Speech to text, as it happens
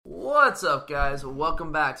What's up, guys?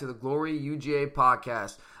 Welcome back to the Glory UGA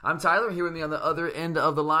podcast. I'm Tyler. Here with me on the other end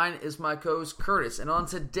of the line is my co-host Curtis. And on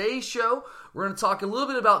today's show, we're going to talk a little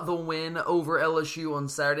bit about the win over LSU on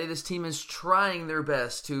Saturday. This team is trying their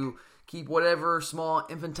best to keep whatever small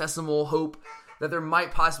infinitesimal hope that there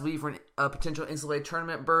might possibly be for a potential NCAA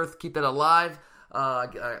tournament berth, keep that alive,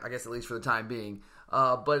 I guess at least for the time being.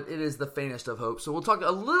 But it is the faintest of hope. So we'll talk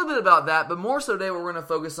a little bit about that, but more so today what we're going to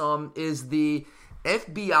focus on is the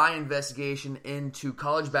FBI investigation into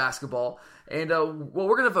college basketball. And what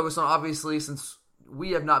we're going to focus on, obviously, since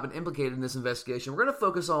we have not been implicated in this investigation, we're going to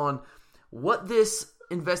focus on what this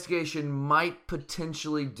investigation might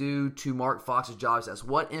potentially do to Mark Fox's job status.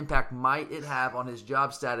 What impact might it have on his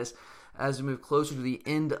job status as we move closer to the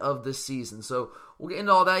end of the season? So we'll get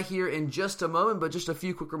into all that here in just a moment, but just a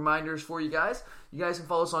few quick reminders for you guys. You guys can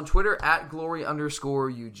follow us on Twitter at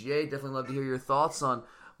Glory_UGA. Definitely love to hear your thoughts on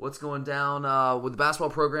what's going down with the basketball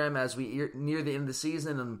program as we near the end of the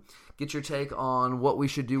season, and get your take on what we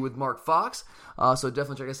should do with Mark Fox. So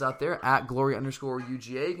definitely check us out there at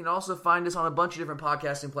Glory_UGA. You can also find us on a bunch of different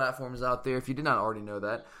podcasting platforms out there if you did not already know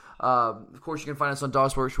that. Of course, you can find us on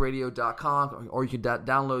dogsportsradio.com, or you can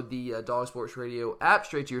download the Dog Sports Radio app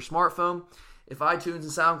straight to your smartphone. If iTunes and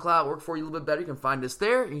SoundCloud work for you a little bit better, you can find us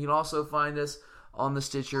there. You can also find us on the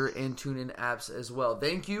Stitcher and TuneIn apps as well.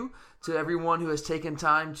 Thank you to everyone who has taken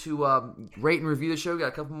time to rate and review the show. We got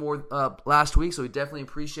a couple more last week, so we definitely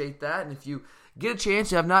appreciate that. And if you get a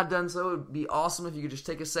chance, you have not done so, it would be awesome if you could just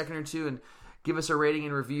take a second or two and give us a rating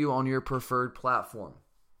and review on your preferred platform.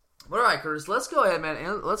 All right, Curtis, let's go ahead, man,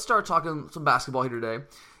 and let's start talking some basketball here today.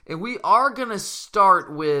 And we are going to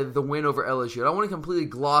start with the win over LSU. I don't want to completely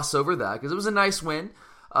gloss over that because it was a nice win.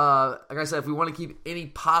 Like I said, if we want to keep any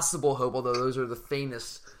possible hope, although those are the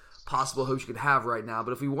faintest possible hopes you could have right now,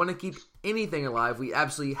 but if we want to keep anything alive, we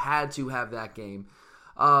absolutely had to have that game.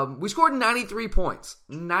 We scored 93 points.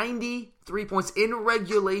 93 points in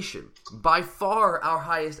regulation. By far our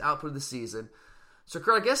highest output of the season. So,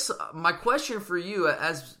 Kurt, I guess my question for you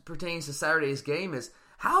as pertains to Saturday's game is,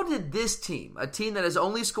 how did this team, a team that has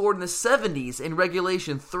only scored in the 70s in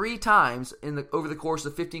regulation 3 times over the course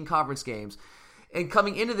of 15 conference games, and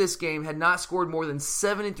coming into this game had not scored more than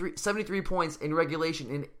 73 points in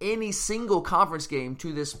regulation in any single conference game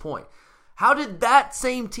to this point, how did that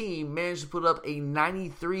same team manage to put up a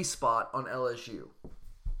 93 spot on LSU?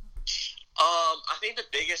 I think the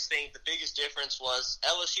biggest difference was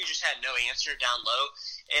LSU just had no answer down low.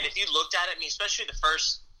 And if you looked at it, I mean, especially the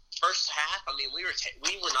first half, I mean, we were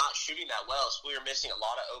not shooting that well, so we were missing a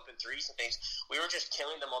lot of open threes and things. We were just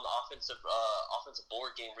killing them on the offensive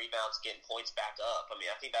board, getting rebounds, getting points back up. I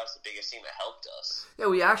mean, I think that was the biggest thing that helped us. Yeah,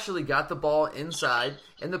 we actually got the ball inside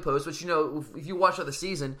in the post, but if you watch out the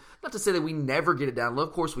season, not to say that we never get it down low.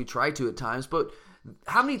 Of course, we try to at times, but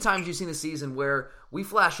how many times have you seen the season where we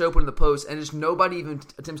flash open in the post and just nobody even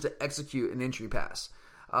attempts to execute an entry pass?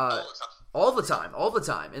 All the time.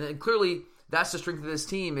 And then clearly that's the strength of this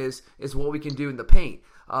team is what we can do in the paint.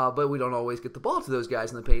 But we don't always get the ball to those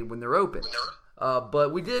guys in the paint when they're open.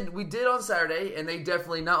 But we did on Saturday, and they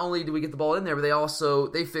definitely, not only did we get the ball in there, but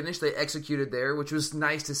they finished, they executed there, which was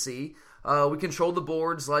nice to see. We controlled the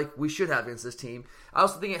boards like we should have against this team. I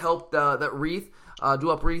also think it helped that Reith,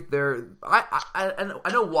 Duop Reith there.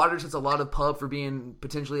 I know Waters gets a lot of pub for being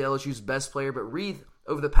potentially LSU's best player, but Reith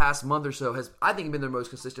over the past month or so has, I think, been their most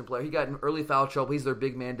consistent player. He got in early foul trouble. He's their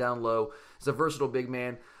big man down low. He's a versatile big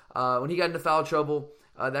man. When he got into foul trouble,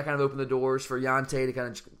 that kind of opened the doors for Yante to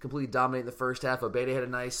kind of completely dominate the first half. Obede had a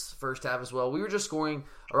nice first half as well. We were just scoring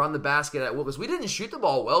around the basket at Wilkes. We didn't shoot the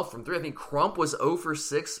ball well from 3. I think Crump was 0 for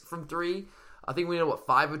 6 from 3. I think we ended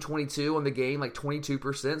 5 of 22 on the game, like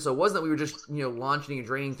 22%. So it wasn't that we were just launching and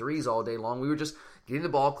draining threes all day long. We were just getting the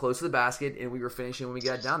ball close to the basket, and we were finishing when we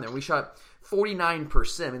got down there. We shot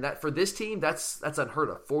 49%. I mean, that for this team, that's unheard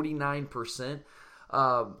of. 49%.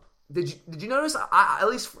 Did you notice? At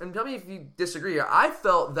least, and tell me if you disagree. I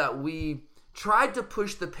felt that we tried to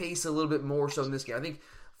push the pace a little bit more so in this game. I think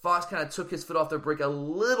Fox kind of took his foot off the brake a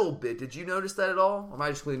little bit. Did you notice that at all? Or am I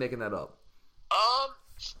just really making that up?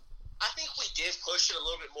 I think we did push it a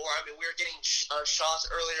little bit more. I mean, we were getting shots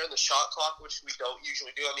earlier in the shot clock, which we don't usually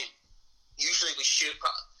do. I mean, usually we shoot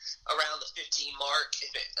around the 15 mark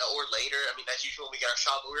or later. I mean, that's usually when we get our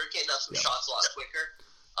shot, but we were getting up some shots a lot quicker.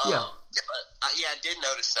 Yeah, I did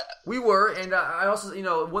notice that. We were, and I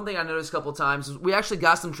also, one thing I noticed a couple of times is we actually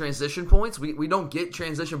got some transition points. We don't get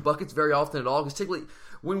transition buckets very often at all, because typically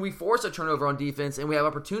when we force a turnover on defense and we have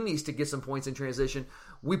opportunities to get some points in transition,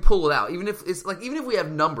 we pull it out. Even if we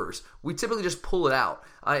have numbers, we typically just pull it out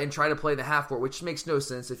and try to play in the half court, which makes no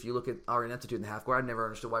sense if you look at our ineptitude in the half court. I never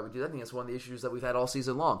understood why we do that. I think that's one of the issues that we've had all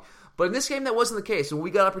season long. But in this game, that wasn't the case. When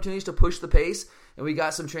we got opportunities to push the pace and we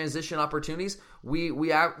got some transition opportunities,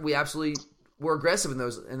 we absolutely were aggressive in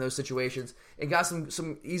those situations and got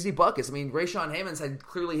some easy buckets. I mean, Rayshawn Hammonds had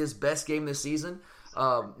clearly his best game this season.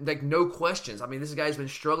 No questions. I mean, this guy's been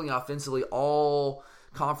struggling offensively all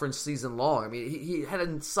conference season long. I mean, he had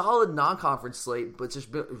a solid non-conference slate, but it's just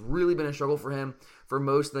really been a struggle for him for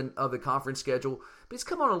most of the conference schedule. But he's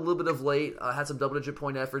come on a little bit of late, had some double-digit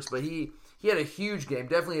point efforts, but he had a huge game,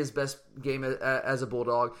 definitely his best game as a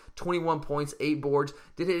Bulldog. 21 points, 8 boards.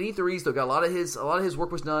 Did hit any threes though. Got a lot of his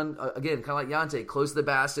work was done again, kind of like Yante, close to the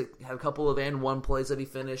basket. Had a couple of and one plays that he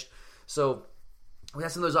finished. So we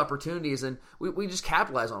had some of those opportunities, and we just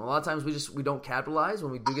capitalize on them. A lot of times we don't capitalize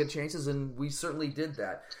when we do get chances, and we certainly did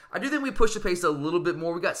that. I do think we pushed the pace a little bit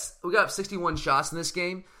more. We got 61 shots in this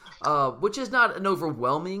game, which is not an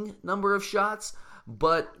overwhelming number of shots,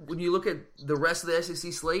 but when you look at the rest of the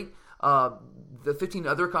SEC slate, the 15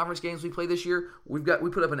 other conference games we played this year, we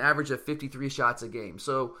put up an average of 53 shots a game.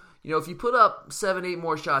 So, if you put up 7-8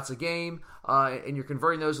 more shots a game, and you're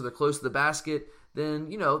converting those or they're close to the basket, then,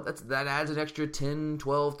 that adds an extra 10,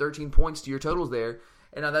 12, 13 points to your totals there.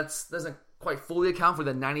 And now that doesn't quite fully account for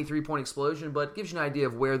the 93-point explosion, but it gives you an idea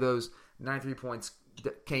of where those 93 points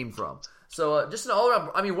came from. So just an all-around,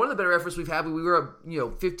 one of the better efforts we've had, we were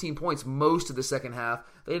up, 15 points most of the second half.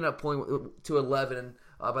 They ended up pulling to 11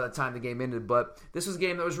 by the time the game ended. But this was a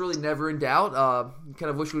game that was really never in doubt. Kind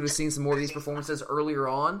of wish we would have seen some more of these performances earlier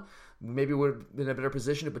on. Maybe we would have been in a better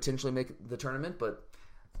position to potentially make the tournament, but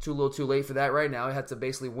a little too late for that right now. We had to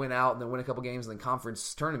basically win out and then win a couple games in the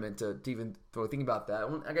conference tournament to even think about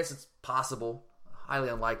that. I guess it's possible. Highly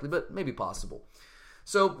unlikely, but maybe possible.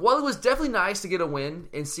 So while it was definitely nice to get a win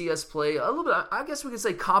and see us play a little bit, I guess we could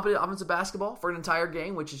say competent offensive basketball for an entire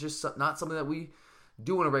game, which is just not something that we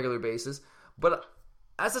do on a regular basis. But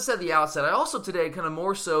as I said at the outset, I also today, kind of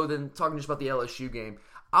more so than talking just about the LSU game,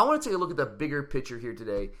 I want to take a look at the bigger picture here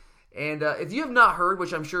today. And if you have not heard,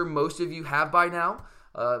 which I'm sure most of you have by now,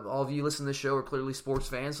 all of you listening to this show are clearly sports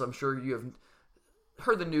fans, so I'm sure you have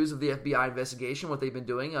heard the news of the FBI investigation, what they've been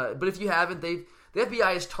doing. But if you haven't, the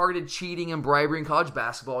FBI has targeted cheating and bribery in college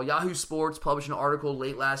basketball. Yahoo Sports published an article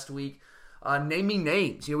late last week naming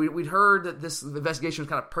names. We'd heard that this investigation was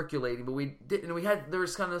kind of percolating, but we didn't. There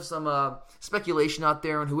was kind of some speculation out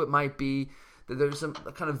there on who it might be. That there's some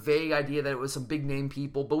kind of vague idea that it was some big name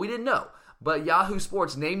people, but we didn't know. But Yahoo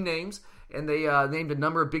Sports named names, and they named a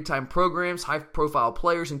number of big-time programs, high-profile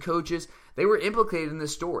players and coaches. They were implicated in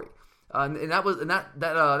this story, and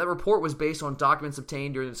that report was based on documents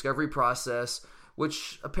obtained during the discovery process,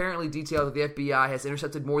 which apparently detailed that the FBI has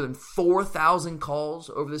intercepted more than 4,000 calls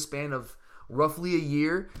over the span of roughly a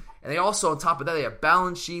year. And they also, on top of that, they have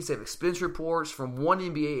balance sheets, they have expense reports from one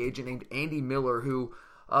NBA agent named Andy Miller, who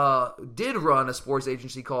did run a sports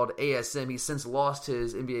agency called ASM. He's since lost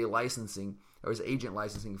his NBA licensing, or his agent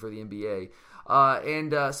licensing for the NBA.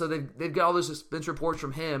 So they've got all those expense reports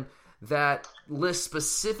from him that list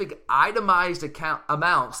specific itemized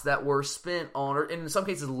amounts that were spent on, or in some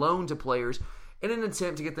cases loaned to players, in an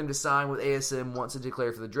attempt to get them to sign with ASM once it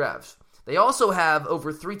declared for the draft. They also have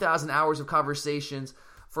over 3,000 hours of conversations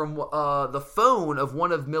from the phone of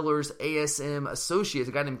one of Miller's ASM associates,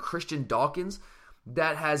 a guy named Christian Dawkins,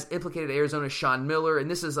 that has implicated Arizona's Sean Miller. And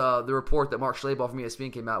this is the report that Mark Schlabach from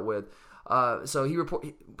ESPN came out with.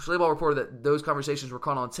 Schlabach reported that those conversations were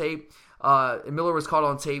caught on tape. And Miller was caught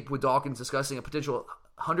on tape with Dawkins discussing a potential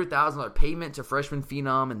 $100,000 payment to freshman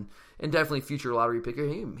phenom and definitely future lottery picker.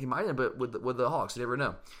 He might end up with the Hawks. You never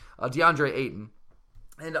know. DeAndre Ayton.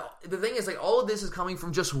 And the thing is, all of this is coming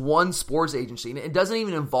from just one sports agency. And it doesn't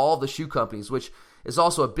even involve the shoe companies, which is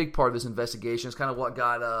also a big part of this investigation. It's kind of what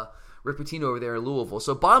got Rick Pitino over there in Louisville.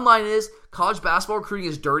 So bottom line is, college basketball recruiting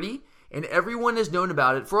is dirty, and everyone has known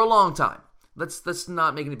about it for a long time. Let's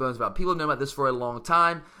not make any bones about it. People have known about this for a long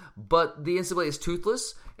time, but the NCAA is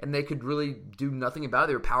toothless, and they could really do nothing about it.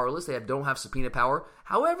 They're powerless. They don't have subpoena power.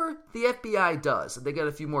 However, the FBI does. They got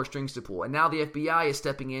a few more strings to pull, and now the FBI is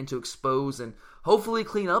stepping in to expose and hopefully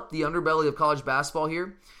clean up the underbelly of college basketball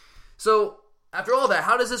here. So after all that,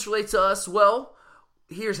 how does this relate to us? Well,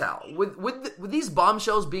 here's how. With these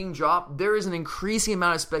bombshells being dropped, there is an increasing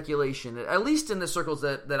amount of speculation, at least in the circles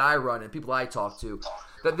that I run and people I talk to,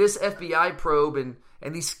 that this FBI probe and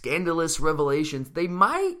these scandalous revelations, they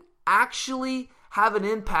might actually have an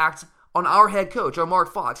impact on our head coach, on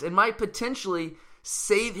Mark Fox, and might potentially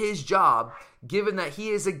save his job, given that he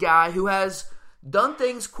is a guy who has done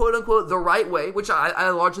things, quote-unquote, the right way, which I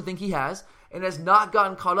largely think he has, and has not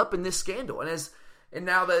gotten caught up in this scandal. And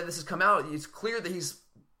now that this has come out, it's clear that he's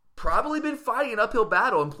probably been fighting an uphill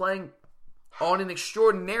battle and playing on an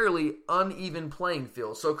extraordinarily uneven playing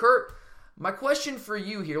field. So, Kurt, my question for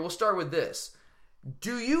you here, we'll start with this.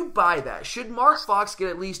 Do you buy that? Should Mark Fox get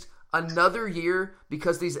at least another year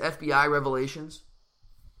because of these FBI revelations?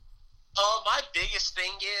 My biggest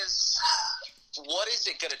thing is, what is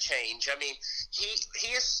it going to change? I mean,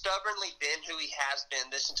 he has stubbornly been who he has been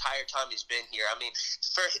this entire time he's been here. I mean,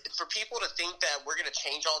 for people to think that we're going to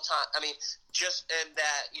change all the time, I mean, and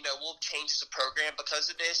that, we'll change the program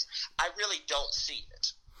because of this, I really don't see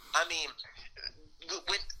it. I mean,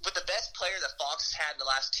 with the best player that Fox has had in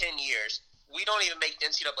the last 10 years, we don't even make the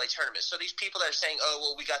NCAA tournament. So these people that are saying, oh,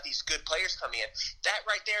 well, we got these good players coming in, that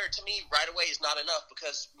right there, to me, right away is not enough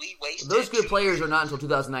because we wasted. Those good players are not until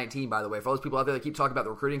 2019, by the way. For all those people out there that keep talking about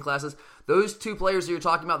the recruiting classes, those two players that you're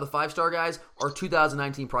talking about, the 5-star guys, are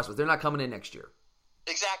 2019 prospects. They're not coming in next year.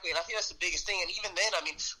 Exactly, and I think that's the biggest thing. And even then, I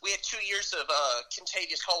mean, we had 2 years of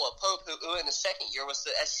Kentavious Caldwell-Pope, who in the second year was the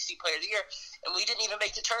SEC Player of the Year, and we didn't even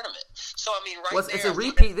make the tournament. So, I mean, it's a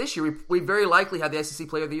repeat this year. We very likely had the SEC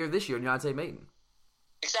Player of the Year this year, Deontay Maton.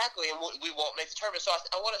 Exactly, and we won't make the tournament. So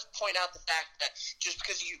I want to point out the fact that just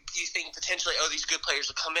because you think potentially, oh, these good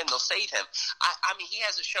players will come in, they'll save him. I mean, he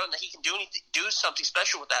hasn't shown that he can do something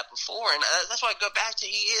special with that before, and that's why I go back to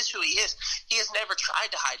he is who he is. He has never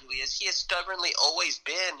tried to hide who he is. He has stubbornly always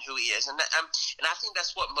been who he is, and I think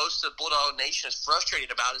that's what most of the Bulldog Nation is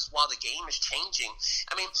frustrated about is while the game is changing.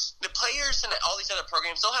 I mean, the players and all these other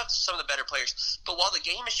programs, they'll have some of the better players, but while the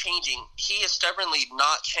game is changing, he has stubbornly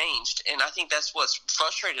not changed, and I think that's what's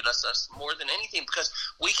frustrated us more than anything because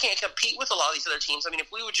we can't compete with a lot of these other teams. I mean,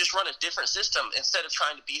 if we would just run a different system instead of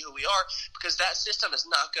trying to be who we are, because that system is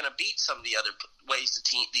not going to beat some of the other ways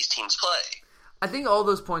these teams play. I think all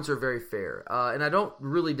those points are very fair, and I don't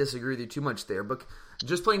really disagree with you too much there, but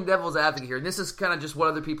just playing devil's advocate here, and this is kind of just what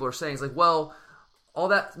other people are saying. It's like, well, all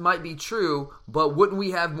that might be true, but wouldn't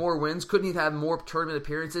we have more wins? Couldn't he have more tournament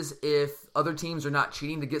appearances if other teams are not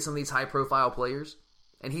cheating to get some of these high-profile players?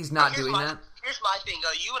 And he's not doing that? Here's my thing,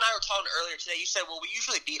 though. You and I were talking earlier today. You said, well, we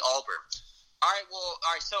usually beat Auburn. All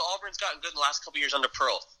right, so Auburn's gotten good in the last couple years under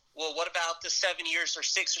Pearl. Well, what about the 6 or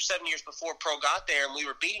 7 years before Pearl got there and we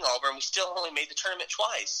were beating Auburn? We still only made the tournament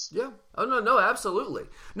twice. Yeah. Oh, no, absolutely.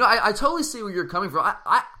 No, I totally see where you're coming from.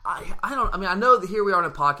 I know that here we are on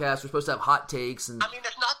a podcast. We're supposed to have hot takes. And I mean,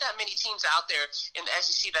 there's not that many teams out there in the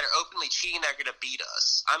SEC that are openly cheating that are going to beat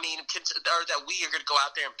us. I mean, or that we are going to go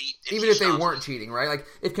out there and beat. Even if they weren't cheating, right? Like,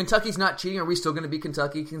 if Kentucky's not cheating, are we still going to beat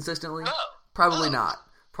Kentucky consistently? No. Probably not.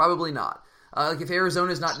 Like if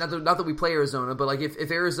Arizona's not that we play Arizona, but like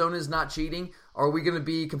if Arizona's not cheating, are we going to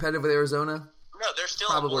be competitive with Arizona? No, they're still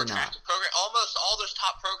a more attractive program. Almost all those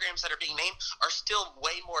top programs that are being named are still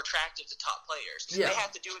way more attractive to top players. Yeah. They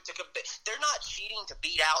have to do it to compete. They're not cheating to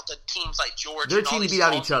beat out the teams like Georgia. They're cheating to beat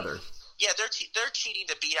out each other. Yeah, they're cheating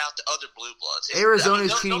to beat out the other blue bloods.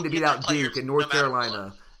 Arizona's cheating to beat out Duke and North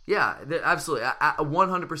Carolina. Yeah, absolutely. I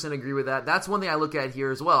 100% agree with that. That's one thing I look at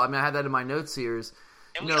here as well. I mean, I have that in my notes here.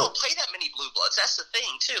 And we don't play that many blue bloods. That's the thing,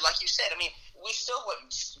 too. Like you said, I mean, we still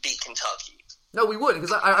wouldn't beat Kentucky. No, we wouldn't,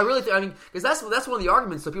 because I really think, because that's one of the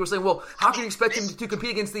arguments. So people are saying, well, how can you expect him to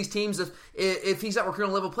compete against these teams if he's not recruiting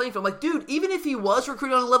on a level playing field? I'm like, dude, even if he was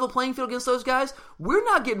recruiting on a level playing field against those guys, we're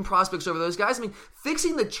not getting prospects over those guys. I mean,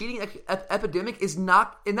 fixing the cheating epidemic is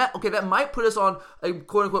not, that might put us on a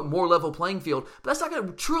quote-unquote more level playing field, but that's not going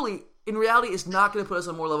to truly, in reality, it's not going to put us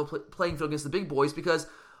on a more level playing field against the big boys, because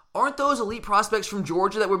aren't those elite prospects from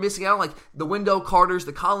Georgia that we're missing out on, like the Wendell Carters,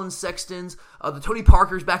 the Colin Sextons, the Tony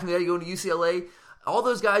Parkers back in the day going to UCLA, all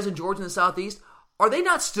those guys in Georgia and the Southeast, are they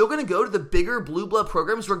not still going to go to the bigger blue blood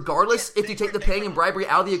programs regardless if you take the paying and bribery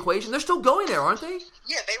out of the equation? They're still going there, aren't they?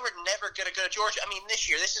 Yeah, they were never going to go to Georgia. I mean, this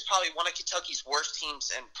year, this is probably one of Kentucky's worst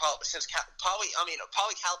teams, and probably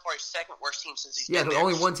Calipari's second worst team since he's been there. Yeah,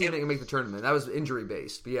 only one team that can make the tournament. That was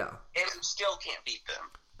injury-based, but yeah. And we still can't beat them.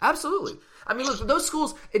 Absolutely. I mean, look, those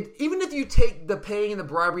schools, even if you take the paying and the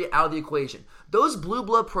bribery out of the equation, those blue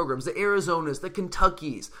blood programs, the Arizonas, the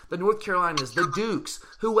Kentuckys, the North Carolinas, the Dukes,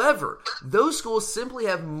 whoever, those schools simply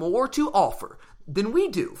have more to offer than we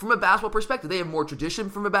do from a basketball perspective. They have more tradition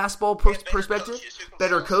from a basketball perspective,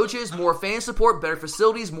 better coaches, more fan support, better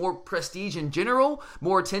facilities, more prestige in general,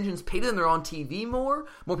 more attention's paid to them. They're on TV more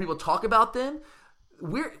people talk about them.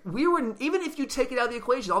 we were, even if you take it out of the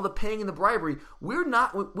equation, all the paying and the bribery,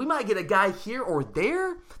 we might get a guy here or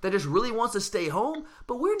there that just really wants to stay home,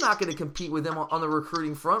 but we're not going to compete with them on the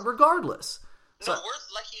recruiting front regardless. No, we're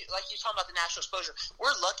like you talking about the national exposure.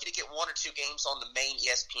 We're lucky to get 1 or 2 games on the main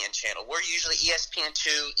ESPN channel. We're usually ESPN2,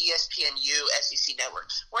 ESPNU, SEC Network.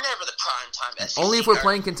 We're never the primetime SEC. Only if we're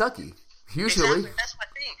playing Kentucky. Usually. Exactly. That's my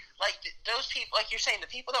thing. Like, those people, like you're saying, the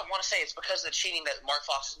people that want to say it's because of the cheating that Mark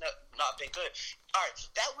Fox has not been good. All right,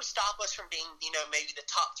 that would stop us from being, maybe the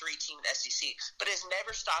top 3 team in the SEC, but it's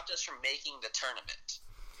never stopped us from making the tournament.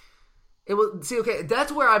 It will see. Okay,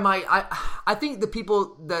 that's where I think the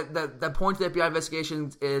people that point to the FBI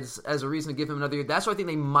investigation is as a reason to give him another year. That's where I think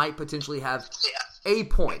they might potentially have a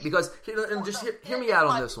point, because and just hear me out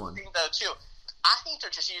on this one. Though too, I think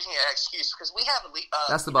they're just using it as an excuse because we have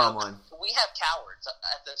that's the bottom line. We have cowards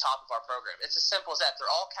at the top of our program. It's as simple as that. They're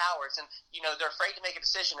all cowards, and they're afraid to make a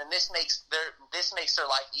decision, and this makes their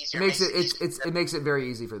life easier. It makes it very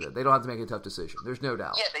easy for them. They don't have to make a tough decision. There's no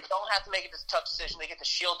doubt. Yeah, they don't have to make a tough decision. They get to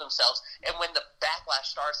shield themselves, and when the backlash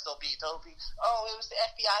starts, they'll be oh, it was the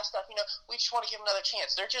FBI stuff. We just want to give them another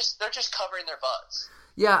chance. They're just covering their butts.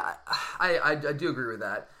 Yeah, I do agree with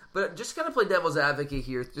that. But just kind of play devil's advocate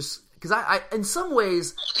here, just because I in some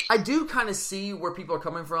ways, I do kind of see where people are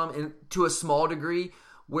coming from, and to a small degree,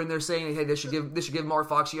 when they're saying, hey, they should give Mark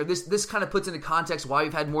Fox a year. This kind of puts into context why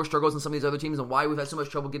we've had more struggles than some of these other teams and why we've had so much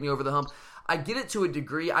trouble getting over the hump. I get it to a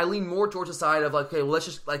degree. I lean more towards the side of okay, well, let's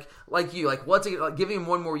just what's it, giving him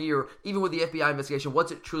one more year, even with the FBI investigation,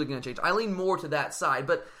 what's it truly going to change? I lean more to that side,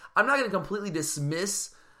 but I'm not going to completely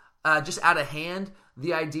dismiss just out of hand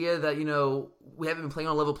the idea that we haven't been playing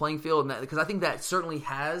on a level playing field, because I think that certainly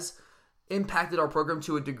has impacted our program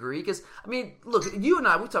to a degree. Because look, you and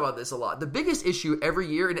I, we talk about this a lot. The biggest issue every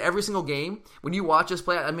year in every single game when you watch us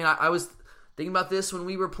play. I was thinking about this when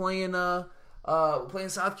we were playing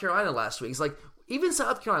South Carolina last week. It's like even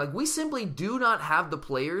South Carolina, we simply do not have the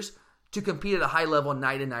players to compete at a high level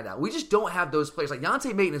night in, night out. We just don't have those players. Like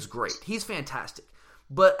Yante Maton is great; he's fantastic.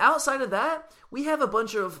 But outside of that, we have a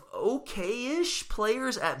bunch of okay-ish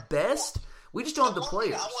players at best. We just don't have the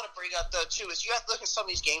players. I want to bring up, though, too, is you have to look at some of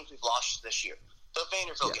these games we've lost this year. The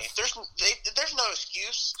Vanderbilt game. There's no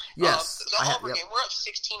excuse. Yes. The Auburn game, we're up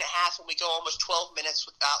 16 and a half and we go almost 12 minutes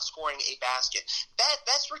without scoring a basket.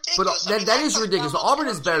 That's ridiculous. But that is ridiculous. Auburn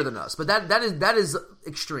is better than us, but that is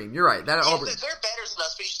extreme. You're right. Auburn. They're better than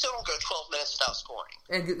us, but you still don't go 12 minutes without scoring.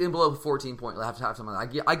 And below 14 points. Have something.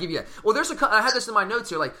 I give you that. Well, I had this in my notes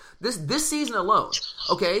here. Like this season alone.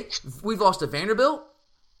 Okay, we've lost to Vanderbilt.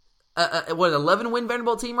 What, an 11-win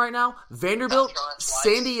Vanderbilt team right now? Vanderbilt,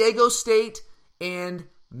 San Diego State, and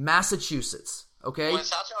Massachusetts. Okay?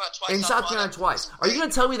 In South Carolina twice. Are you going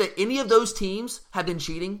to tell me that any of those teams have been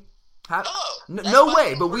cheating? No. No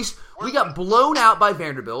way. But we got blown out by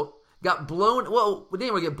Vanderbilt. We didn't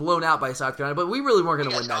really get blown out by South Carolina, but we really weren't going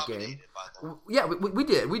to win that game. Yeah, we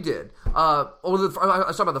did. I was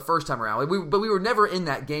talking about the first time around, but we were never in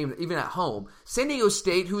that game, even at home. San Diego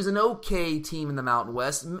State, who's an okay team in the Mountain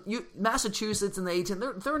West, Massachusetts in the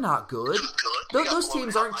A-10, they're not good. Those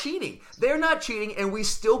teams aren't cheating. They're not cheating, and we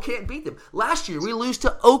still can't beat them. Last year, we lose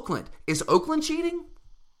to Oakland. Is Oakland cheating?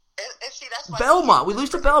 And see, that's Belmont. We lose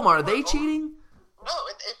to Belmont. Are they cheating? No,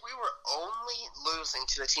 and if we were only losing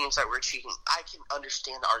to the teams that were cheating, I can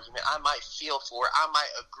understand the argument. I might feel for it. I might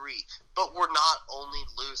agree. But we're not only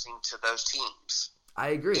losing to those teams. I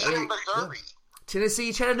agree. Even Missouri. Yeah.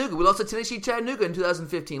 Tennessee, Chattanooga. We lost to Tennessee, Chattanooga in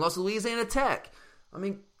 2015. Lost to Louisiana Tech.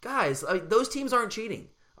 Guys, those teams aren't cheating.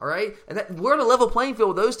 All right? And we're on a level playing field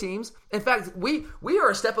with those teams. In fact, we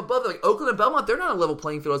are a step above them. Like Oakland and Belmont, they're not on a level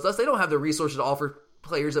playing field as us. They don't have the resources to offer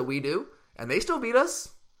players that we do. And they still beat us.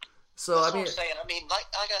 So that's what I'm saying. Like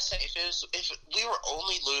I say, if we were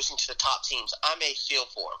only losing to the top teams, I may feel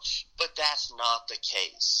for them, but that's not the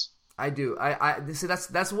case. I do. I see.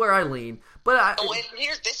 That's where I lean. But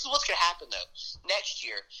this is what's going to happen though. Next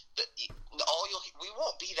year, we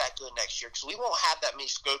won't be that good next year because we won't have that many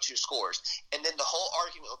go-to scores. And then the whole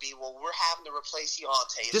argument will be, well, we're having to replace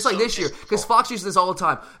Yante. Just like this year, because Fox uses this all the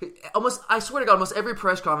time. I swear to God, almost every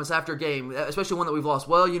press conference after a game, especially one that we've lost.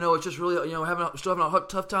 Well, it's just really, still having a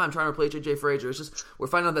tough time trying to replace J.J. Frazier. It's just we're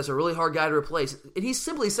finding out that's a really hard guy to replace. And he's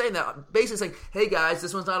simply saying that, basically saying, "Hey guys,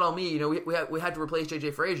 this one's not on me. We had to replace J.J.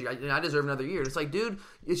 Frazier. I deserve another year." And it's like, dude,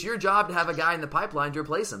 it's your job to have a guy in the pipeline to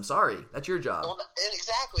replace him. Sorry, that's your job. Well,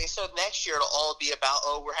 exactly. So next next year it'll all be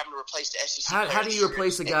about, we're having to replace the SEC. How do you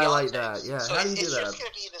replace a guy like that? Yeah, so how do you do that? It's just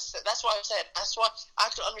going to be this. That's why I said. That's why I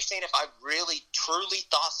could understand if I really, truly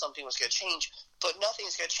thought something was going to change, but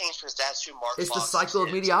nothing's going to change because that's who Mark. It's Fox the cycle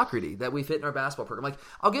of mediocrity that we've hit in our basketball program. Like,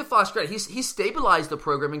 I'll give Fox credit. He's stabilized the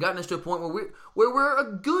program and gotten us to a point where we're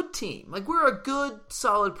a good team. Like, we're a good,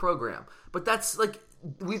 solid program. But that's like,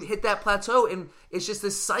 we've hit that plateau, and it's just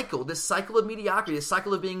this cycle of mediocrity, this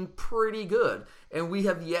cycle of being pretty good, and we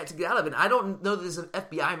have yet to get out of it. And I don't know that there's an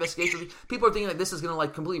FBI investigation. People are thinking that this is going to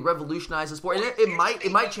like completely revolutionize the sport, and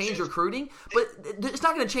it might change recruiting, but it's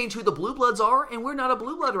not going to change who the blue bloods are, and we're not a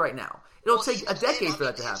blue blood right now. It'll take a decade for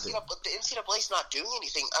that to happen. The NCAA's not doing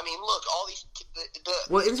anything. I mean, look, all these.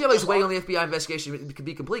 Well, NCAA's waiting on the FBI investigation to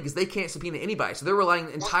be complete because they can't subpoena anybody, so they're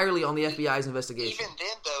relying entirely on the FBI's investigation. Even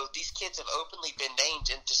then, though, these kids have openly been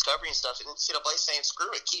named in Discovery and stuff, and NCAA saying,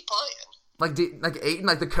 "Screw it, keep playing." Like Ayton,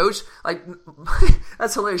 like the coach, like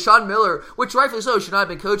that's hilarious. Sean Miller, which rightfully so, should not have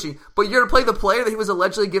been coaching, but you're gonna play the player that he was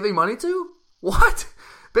allegedly giving money to? What?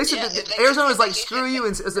 Basically, Arizona was like, screw you,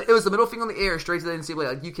 and it was the middle finger in the air straight to the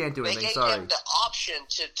NCAA. Like, you can't do anything, sorry. They gave them the option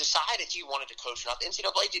to decide if you wanted to coach or not. The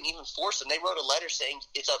NCAA didn't even force them. They wrote a letter saying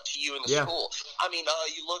it's up to you in the school. I mean,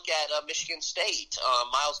 you look at Michigan State,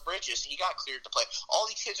 Miles Bridges, he got cleared to play. All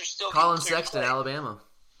these kids are still Colin getting cleared Sexton, Alabama.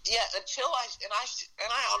 Yeah, until I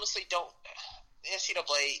honestly don't. The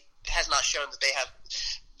NCAA has not shown that they have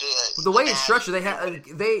the way it's structured.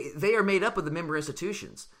 They are made up of the member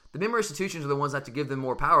institutions. The member institutions are the ones that have to give them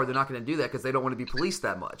more power. They're not going to do that because they don't want to be policed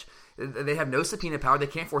that much. They have no subpoena power. They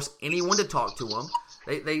can't force anyone to talk to them.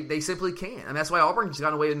 They simply can't. And that's why Auburn's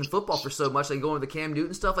gotten away in football for so much. They go into the Cam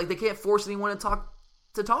Newton stuff. Like, they can't force anyone to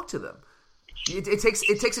talk to them. It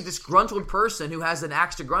takes a disgruntled person who has an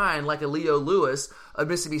axe to grind, like a Leo Lewis of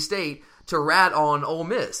Mississippi State, to rat on Ole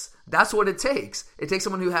Miss. That's what it takes. It takes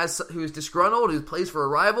someone who's disgruntled, who plays for a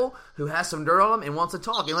rival, who has some dirt on them, and wants to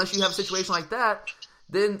talk. Unless you have a situation like that,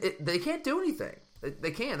 then they can't do anything.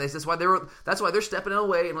 They can't. That's why they're stepping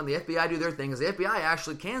away and letting the FBI do their thing. Because the FBI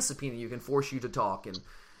actually can subpoena you, can force you to talk, and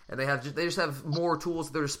they just have more tools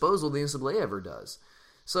at their disposal than the NCAA ever does.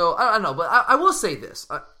 So I don't know, but I will say this,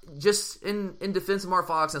 just in defense of Mark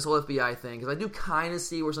Fox and this whole FBI thing, because I do kind of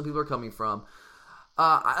see where some people are coming from.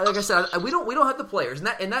 Like I said, we don't have the players,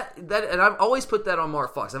 and I've always put that on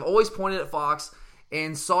Mark Fox. I've always pointed at Fox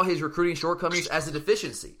and saw his recruiting shortcomings as a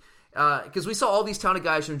deficiency. Because we saw all these talented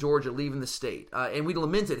guys from Georgia leaving the state, and we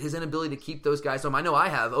lamented his inability to keep those guys home. I know I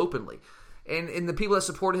have, openly. And the people that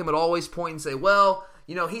supported him would always point and say, well,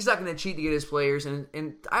 he's not going to cheat to get his players. And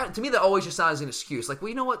to me, that always just sounds like an excuse. Like, well,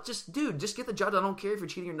 you know what? Just get the job done. I don't care if you're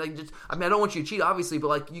cheating. I don't want you to cheat, obviously, but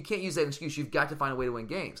like, you can't use that excuse. You've got to find a way to win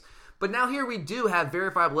games. But now here we do have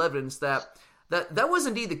verifiable evidence that was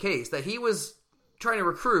indeed the case, that he was trying to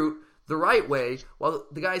recruit the right way, while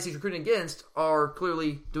the guys he's recruiting against are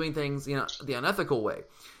clearly doing things the unethical way.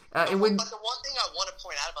 But the one thing I want to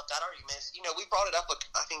point out about that argument is, we brought it up,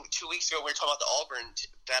 I think 2 weeks ago, we were talking about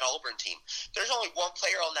that Auburn team. There's only one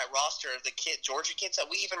player on that roster of the Georgia kids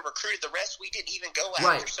that we even recruited. The rest we didn't even go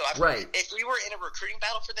after. Right, so if we were in a recruiting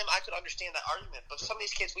battle for them, I could understand that argument. But some of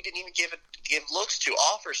these kids we didn't even give looks to,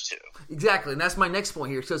 offers to. Exactly, and that's my next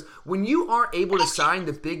point here. Because when you aren't able to sign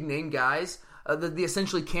the big name guys, the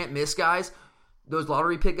essentially can't miss guys, those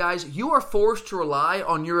lottery pick guys, you are forced to rely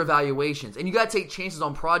on your evaluations. And you got to take chances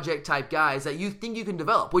on project-type guys that you think you can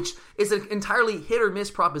develop, which is an entirely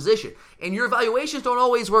hit-or-miss proposition. And your evaluations don't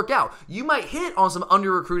always work out. You might hit on some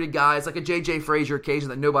under-recruited guys, like a J.J. Frazier occasion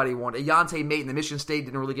that nobody wanted. A Yante Maton that Michigan State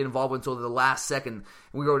didn't really get involved with until the last second.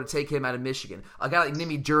 We were able to take him out of Michigan. A guy like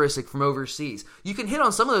Nimi Jurisic from overseas. You can hit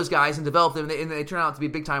on some of those guys and develop them, and they turn out to be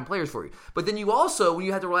big-time players for you. But then you also, when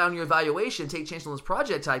you have to rely on your evaluation, take chances on those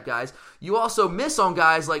project-type guys, you also miss on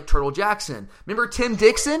guys like Turtle Jackson. Remember Tim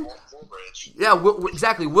Dixon? Woolridge. Yeah,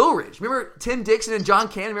 exactly, Woolridge. Remember Tim Dixon and John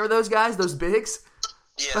Cannon? Remember those guys, those bigs?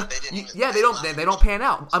 Yeah, they didn't. They don't pan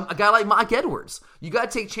out. A guy like Mike Edwards, you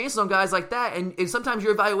got to take chances on guys like that, and sometimes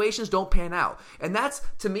your evaluations don't pan out. And that's,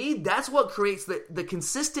 to me, that's what creates the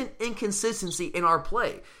consistent inconsistency in our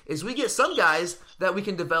play. Is we get some guys that we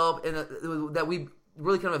can develop and that we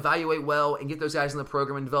really kind of evaluate well and get those guys in the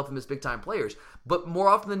program and develop them as big-time players. But more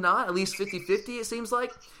often than not, at least 50-50, it seems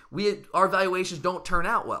like, our evaluations don't turn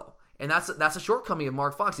out well. And that's a shortcoming of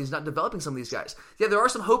Mark Fox. He's not developing some of these guys. Yeah, there are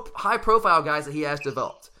some high-profile guys that he has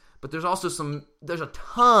developed. But there's also there's a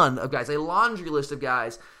ton of guys, a laundry list of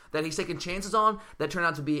guys that he's taken chances on that turn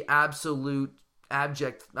out to be absolute,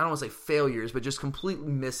 abject, I don't want to say failures, but just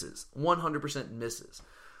completely misses. 100% misses.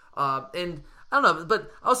 And I don't know, but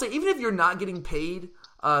I'll say, even if you're not getting paid,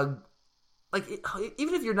 even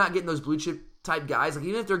if you're not getting those blue chip type guys, like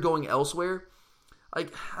even if they're going elsewhere,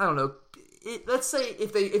 like, I don't know. Let's say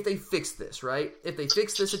if they fix this, right? If they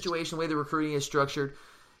fix this situation, the way the recruiting is structured,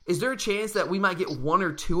 is there a chance that we might get one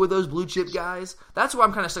or two of those blue chip guys? That's where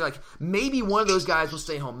I'm kind of stuck. Like, maybe one of those guys will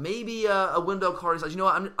stay home. Maybe a Wendell Carter's like, you know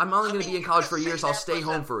what, I'm only going to be in college for a year, so I'll stay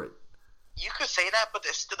home for it. You could say that, but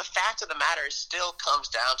the fact of the matter is still comes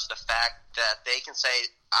down to the fact that they can say,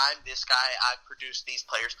 I'm this guy, I've produced these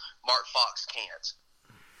players. Mark Fox can't.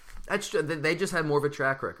 That's true. They just have more of a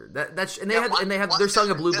track record. They're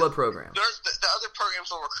selling a blue blood program. The other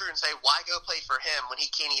programs will recruit and say, "Why go play for him when he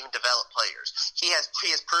can't even develop players? He has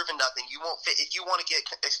proven nothing. You won't fit. If you want to get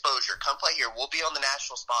exposure, come play here. We'll be on the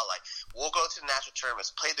national spotlight. We'll go to the national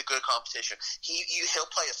tournaments, play the good competition.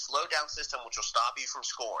 He'll play a slow down system which will stop you from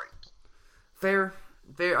scoring." Fair.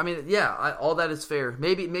 I mean, yeah, all that is fair.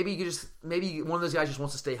 Maybe one of those guys just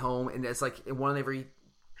wants to stay home, and it's like one every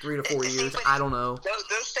 3 to 4 years. I don't know.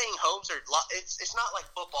 Those staying homes are. It's not like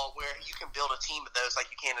football where you can build a team of those like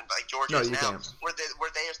you can in like Georgia now, where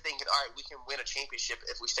they are thinking, all right, we can win a championship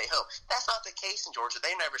if we stay home. That's not the case in Georgia.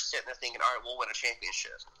 They never sit there thinking, all right, we'll win a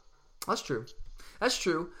championship. That's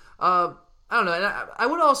true. I don't know. And I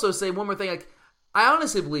would also say one more thing. Like, I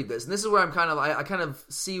honestly believe this, and this is where I'm I kind of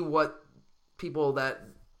see what people that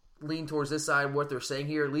lean towards this side, what they're saying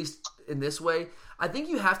here, at least in this way. I think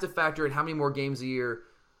you have to factor in how many more games a year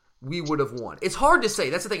we would have won. It's hard to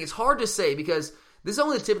say. That's the thing. It's hard to say because this is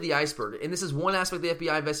only the tip of the iceberg. And this is one aspect of the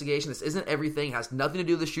FBI investigation. This isn't everything. It has nothing to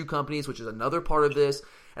do with the shoe companies, which is another part of this.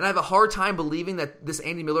 And I have a hard time believing that this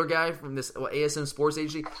Andy Miller guy from this ASM sports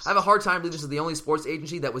agency, I have a hard time believing this is the only sports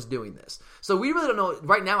agency that was doing this. So we really don't know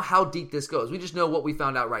right now how deep this goes. We just know what we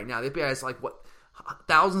found out right now. The FBI is like,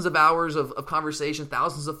 thousands of hours of conversation,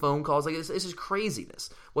 thousands of phone calls. Like, it's just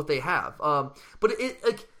craziness what they have. But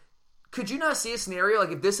could you not see a scenario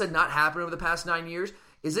like if this had not happened over the past 9 years?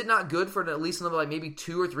 Is it not good for at least another like maybe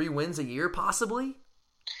 2 or 3 wins a year, possibly?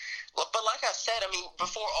 Well, but like I said, I mean,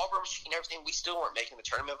 before Auburn was cheating everything, we still weren't making the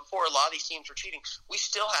tournament. Before a lot of these teams were cheating, we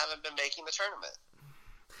still haven't been making the tournament.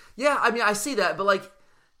 Yeah, I mean, I see that,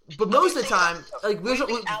 but most of the time, we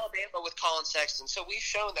beat Alabama with Colin Sexton, so we've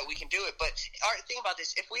shown that we can do it. But all right, think about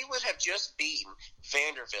this: if we would have just beaten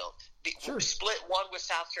Vanderbilt, split one with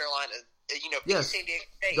South Carolina, beat San Diego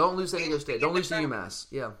State, don't lose San Diego State, don't lose to UMass,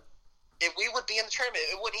 if we would be in the tournament,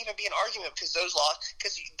 it wouldn't even be an argument because those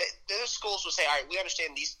schools would say, all right, we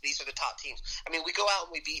understand these are the top teams. I mean, we go out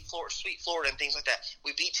and we beat Sweet Florida and things like that.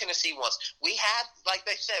 We beat Tennessee once. We had, like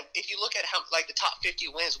they said, if you look at how the top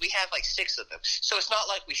 50 wins, we have 6 of them. So it's not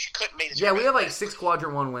like we couldn't make the tournament. Yeah, we have 6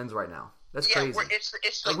 quadrant 1 wins right now. That's crazy.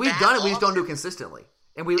 It's we've done it, we just don't do it consistently.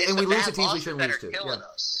 And we lose to teams we shouldn't lose to. Yeah.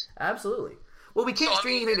 Us. Absolutely. Well, we can't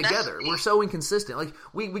string anything together. We're so inconsistent. Like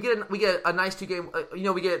we get a nice 2-game.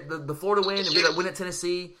 We get the Florida win, and we get a win at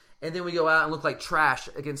Tennessee, and then we go out and look like trash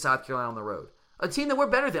against South Carolina on the road. A team that we're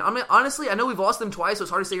better than. I mean, honestly, I know we've lost them twice, so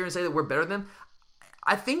it's hard to sit here and say that we're better than them.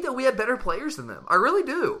 I think that we have better players than them. I really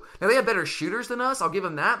do. Now they have better shooters than us. I'll give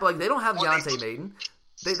them that. But they don't have Deontay Maiden.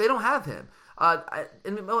 They don't have him.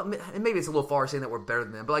 And maybe it's a little far saying that we're better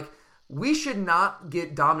than them. But we should not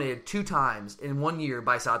get dominated 2 times in 1 year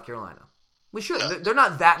by South Carolina. We should. No. They're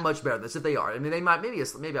not that much better than us. If they are, I mean, they might. Maybe I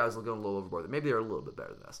was going a little overboard. Maybe they're a little bit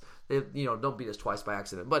better than us. They, don't beat us twice by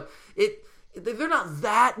accident. But they're not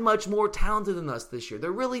that much more talented than us this year.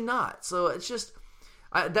 They're really not. So it's just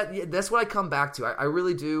that's what I come back to. I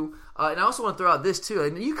really do. And I also want to throw out this too.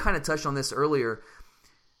 And you kind of touched on this earlier.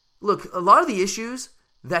 Look, a lot of the issues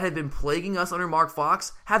that have been plaguing us under Mark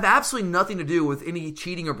Fox have absolutely nothing to do with any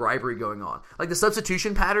cheating or bribery going on. Like the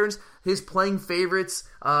substitution patterns, his playing favorites,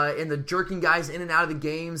 and the jerking guys in and out of the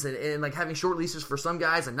games, and having short leases for some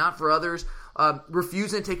guys and not for others,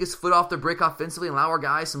 refusing to take his foot off the brick offensively and allow our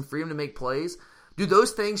guys some freedom to make plays. Do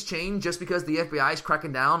those things change just because the FBI is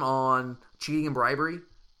cracking down on cheating and bribery?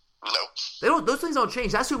 No. Those things don't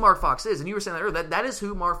change. That's who Mark Fox is. And you were saying that earlier. That is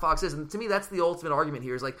who Mark Fox is. And to me, that's the ultimate argument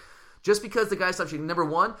here is just because the guys stop cheating, number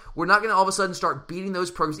one, we're not going to all of a sudden start beating those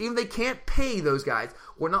programs. Even if they can't pay those guys,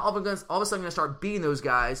 we're not all of a sudden going to start beating those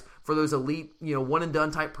guys for those elite, one-and-done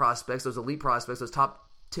type prospects, those elite prospects, those top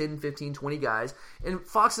 10, 15, 20 guys. And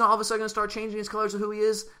Fox is not all of a sudden going to start changing his colors of who he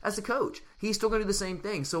is as a coach. He's still going to do the same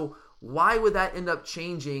thing. So why would that end up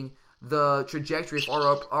changing the trajectory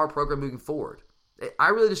of our program moving forward? I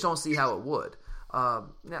really just don't see how it would.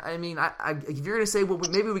 I mean, if you're going to say, well,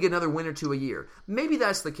 maybe we get another win or 2 a year, maybe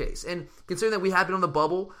that's the case. And considering that we have been on the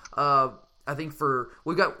bubble, I think there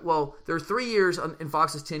are 3 years in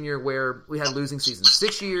Fox's tenure where we had losing seasons.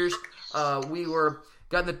 6 years, the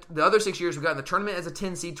other 6 years we got in the tournament as a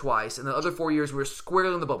 10 seed twice, and the other 4 years we were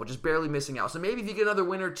squarely in the bubble, just barely missing out. So maybe if you get another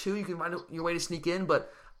win or 2, you can find your way to sneak in.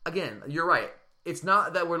 But again, you're right. it's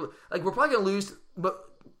not that we're probably going to lose, but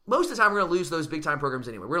most of the time we're going to lose those big-time programs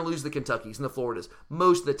anyway. We're going to lose the Kentuckys and the Floridas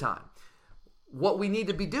most of the time. What we need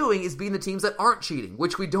to be doing is being the teams that aren't cheating,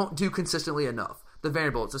 which we don't do consistently enough. The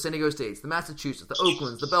Vanderbilts, the San Diego States, the Massachusetts, the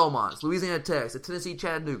Oaklands, the Belmonts, Louisiana Techs, the Tennessee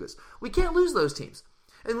Chattanoogas. We can't lose those teams.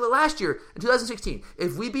 And last year, in 2016,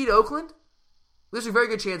 if we beat Oakland, there's a very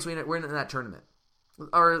good chance we're in that tournament.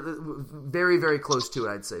 Or very, very close to it,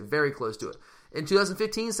 I'd say. Very close to it. In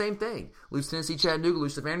 2015, same thing. Lose to Tennessee Chattanooga,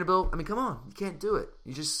 lose to Vanderbilt. I mean, come on. You can't do it.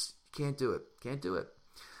 You just can't do it. Can't do it.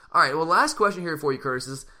 All right, well, last question here for you, Curtis,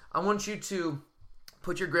 is I want you to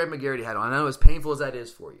put your Greg McGarity hat on. I know as painful as that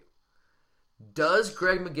is for you. Does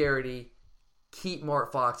Greg McGarity keep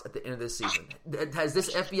Mark Fox at the end of this season? Has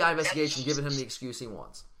this FBI investigation given him the excuse he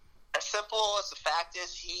wants? As simple as the fact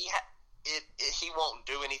is, he won't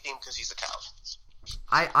do anything because he's a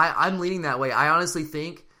coward. I'm leaning that way. I honestly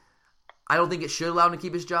think I don't think it should allow him to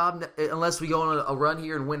keep his job unless we go on a run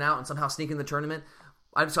here and win out and somehow sneak in the tournament.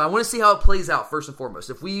 So I want to see how it plays out first and foremost.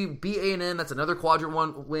 If we beat A&M, that's another quadrant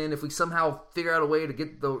 1 win. If we somehow figure out a way to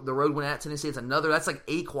get the road win at Tennessee, it's another. That's like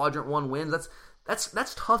 8 quadrant 1 wins.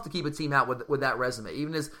 That's tough to keep a team out with that resume,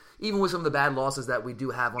 even with some of the bad losses that we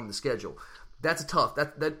do have on the schedule. That's tough.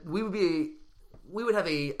 That we would have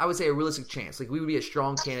I would say a realistic chance. Like we would be a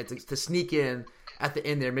strong candidate to sneak in at the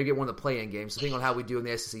end there, maybe get one of the play-in games, depending on how we do in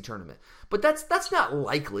the SEC tournament. But that's not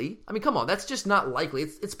likely. I mean, come on, that's just not likely.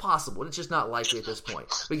 It's possible. It's just not likely at this point.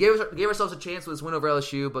 We gave ourselves a chance with this win over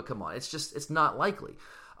LSU, but come on, it's not likely.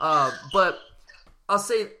 But I'll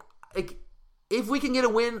say, if we can get a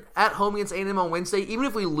win at home against A&M on Wednesday, even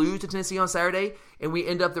if we lose to Tennessee on Saturday and we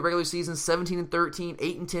end up the regular season 17-13,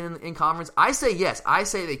 8-10 in conference, I say yes. I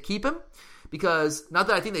say they keep him because not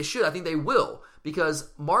that I think they should, I think they will,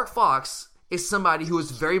 because Mark Fox is somebody who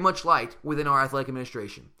is very much liked within our athletic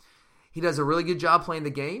administration. He does a really good job playing the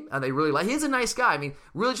game. They really like. He's a nice guy. I mean,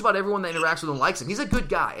 really, just about everyone that interacts with him likes him. He's a good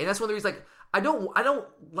guy, and that's one of the reasons. Like, I don't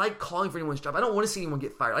like calling for anyone's job. I don't want to see anyone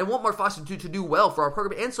get fired. I want Mark Fox to do well for our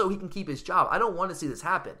program, and so he can keep his job. I don't want to see this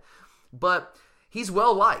happen, but he's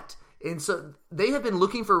well liked, and so they have been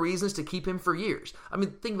looking for reasons to keep him for years. I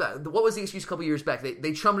mean, think about it. What was the excuse a couple years back?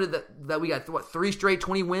 They trumpeted that we got 3 straight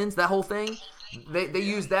 20 wins. That whole thing. They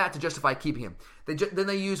used that to justify keeping him. Then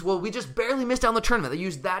they used, we just barely missed out on the tournament. They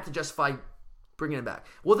used that to justify bringing him back.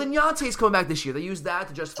 Well, then Deontay's coming back this year. They used that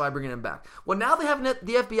to justify bringing him back. Well, now they have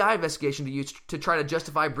the FBI investigation to use to try to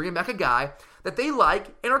justify bringing back a guy that they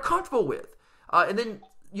like and are comfortable with. And then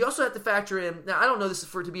you also have to factor in, now I don't know this is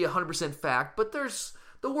for it to be 100% fact, but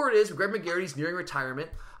the word is Greg McGarity's nearing retirement.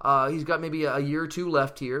 He's got maybe a year or 2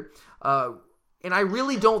 left here. And I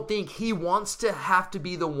really don't think he wants to have to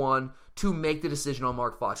be the one to make the decision on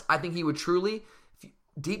Mark Fox. I think he would truly,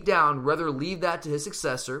 deep down, rather leave that to his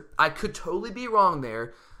successor. I could totally be wrong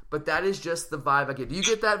there, but that is just the vibe I get. Do you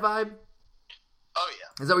get that vibe? Oh,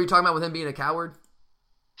 yeah. Is that what you're talking about with him being a coward?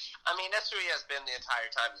 I mean, that's who he has been the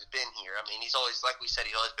entire time he's been here. I mean, he's always, like we said,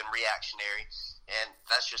 he's always been reactionary, and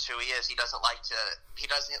that's just who he is. He doesn't like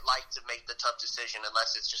to make the tough decision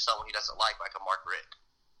unless it's just someone he doesn't like a Mark Richt.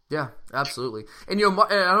 Yeah, absolutely. And I don't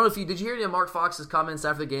know if did you hear any of Mark Fox's comments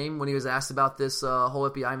after the game when he was asked about this whole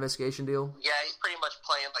FBI investigation deal? Yeah, he's pretty much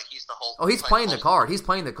playing like he's the whole. Oh, he's playing the card. He's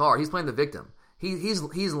playing the card. He's playing the victim. He's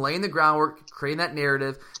laying the groundwork, creating that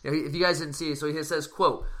narrative. You know, if you guys didn't see it, so he says,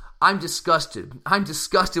 "quote I'm disgusted. I'm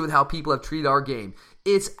disgusted with how people have treated our game.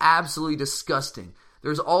 It's absolutely disgusting.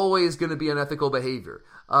 There's always going to be unethical behavior."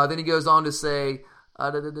 Then he goes on to say.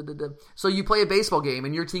 So you play a baseball game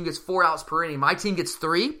and your team gets 4 outs per inning. My team gets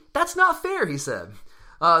 3? That's not fair, he said.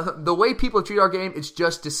 The way people treat our game, it's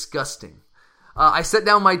just disgusting. I sat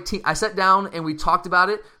down and we talked about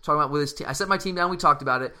it. Talking about with his team. I set my team down. We talked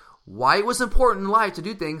about it. Why it was important in life to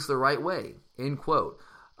do things the right way. End quote.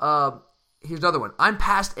 Here's another one. I'm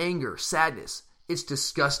past anger, sadness. It's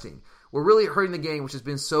disgusting. We're really hurting the game, which has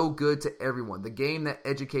been so good to everyone. The game that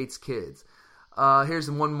educates kids. Here's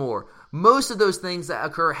one more. Most of those things that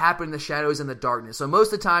occur happen in the shadows and the darkness. So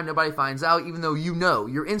most of the time, nobody finds out, even though you know.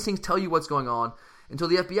 Your instincts tell you what's going on. Until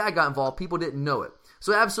the FBI got involved, people didn't know it.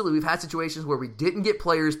 So absolutely, we've had situations where we didn't get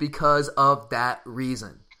players because of that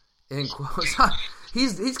reason. End quote.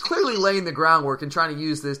 He's clearly laying the groundwork and trying to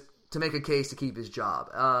use this to make a case to keep his job.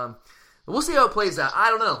 We'll see how it plays out. I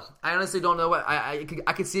don't know. I honestly don't know. I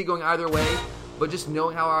could see it going either way. But just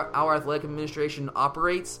knowing how our athletic administration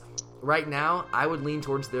operates, right now, I would lean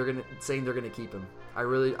towards saying they're gonna keep him. I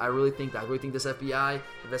really think that. I really think this FBI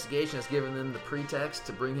investigation has given them the pretext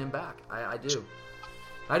to bring him back. I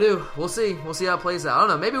do. We'll see. We'll see how it plays out. I don't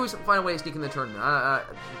know. Maybe we find a way to sneak in the tournament.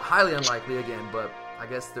 Highly unlikely again, but I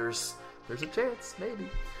guess there's a chance. Maybe.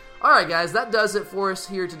 All right, guys, that does it for us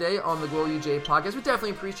here today on the Glory UJ podcast. We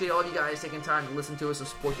definitely appreciate all you guys taking time to listen to us and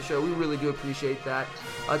support the show. We really do appreciate that.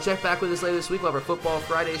 Check back with us later this week. We'll have our Football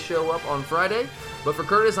Friday show up on Friday. But for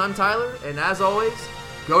Curtis, I'm Tyler, and as always,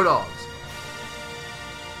 go Dogs.